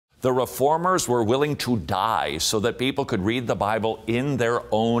The reformers were willing to die so that people could read the Bible in their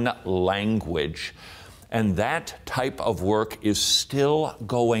own language. And that type of work is still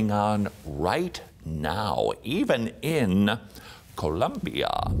going on right now, even in Colombia.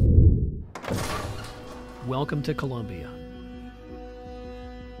 Welcome to Colombia.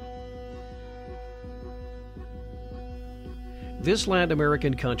 This Latin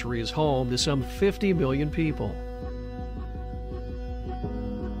American country is home to some 50 million people.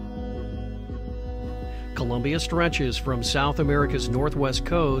 Colombia stretches from South America's northwest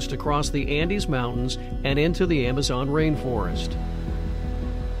coast across the Andes Mountains and into the Amazon rainforest.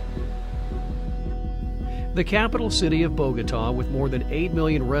 The capital city of Bogota, with more than 8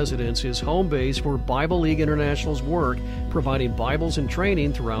 million residents, is home base for Bible League International's work, providing Bibles and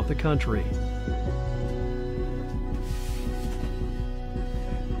training throughout the country.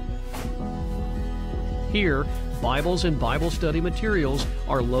 Here, Bibles and Bible study materials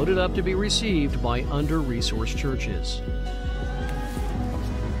are loaded up to be received by under-resourced churches.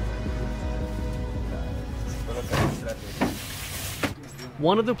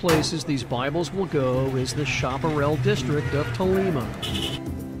 One of the places these Bibles will go is the Chaparral district of Tolima.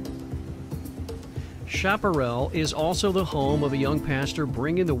 Chaparral is also the home of a young pastor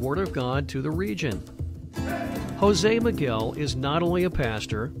bringing the Word of God to the region. Jose Miguel is not only a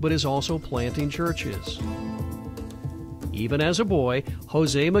pastor, but is also planting churches. Even as a boy,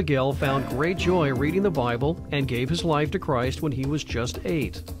 Jose Miguel found great joy reading the Bible and gave his life to Christ when he was just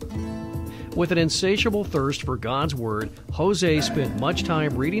 8. With an insatiable thirst for God's Word, Jose spent much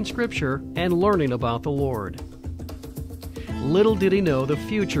time reading Scripture and learning about the Lord. Little did he know the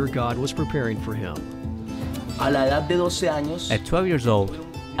future God was preparing for him. At 12 years old,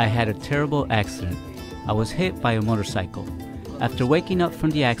 I had a terrible accident. I was hit by a motorcycle. After waking up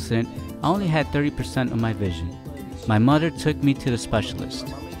from the accident, I only had 30% of my vision. My mother took me to the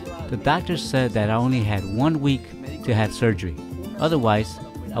specialist. The doctor said that I only had 1 week to have surgery. Otherwise,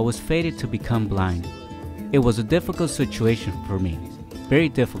 I was fated to become blind. It was a difficult situation for me, very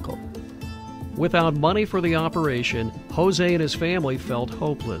difficult. Without money for the operation, Jose and his family felt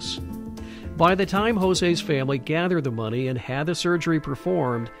hopeless. By the time Jose's family gathered the money and had the surgery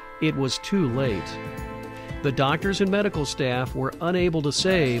performed, it was too late. The doctors and medical staff were unable to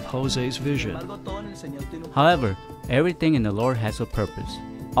save Jose's vision. However, everything in the Lord has a purpose.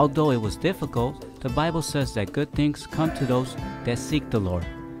 Although it was difficult, the Bible says that good things come to those that seek the Lord.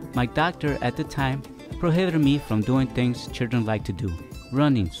 My doctor at the time prohibited me from doing things children like to do,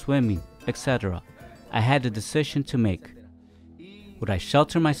 running, swimming, etc. I had a decision to make. Would I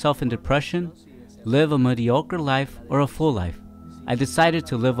shelter myself in depression, live a mediocre life, or a full life? I decided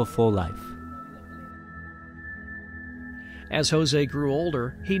to live a full life. As Jose grew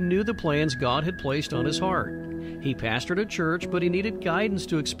older, he knew the plans God had placed on his heart. He pastored a church, but he needed guidance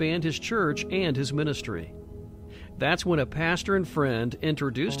to expand his church and his ministry. That's when a pastor and friend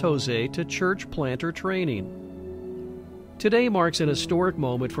introduced Jose to church planter training. Today marks an historic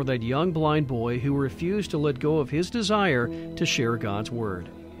moment for that young blind boy who refused to let go of his desire to share God's Word.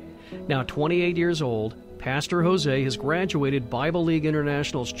 Now 28 years old, Pastor Jose has graduated Bible League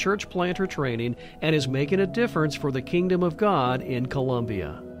International's church planter training and is making a difference for the kingdom of God in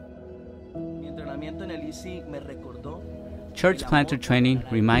Colombia. Church planter training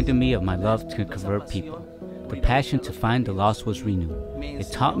reminded me of my love to convert people. The passion to find the lost was renewed.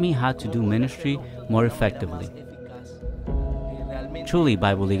 It taught me how to do ministry more effectively. Truly,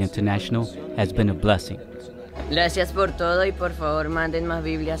 Bible League International has been a blessing. Gracias por todo y por favor manden más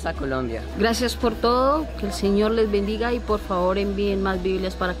Biblias a Colombia. Gracias por todo, que el Señor les bendiga y por favor envíen más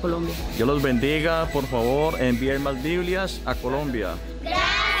Biblias para Colombia. Dios los bendiga, por favor envíen más Biblias a Colombia.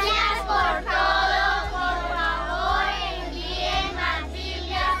 Gracias por todo, por favor envíen más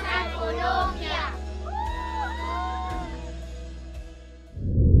Biblias a Colombia.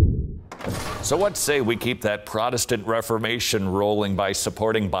 So what say we keep that Protestant Reformation rolling by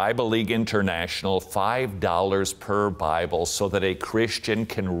supporting Bible League International, $5 per Bible, so that a Christian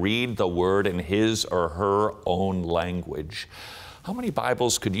can read the Word in his or her own language. How many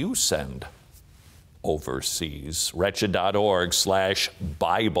Bibles could you send overseas?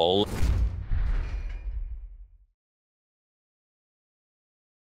 Wretched.org/Bible.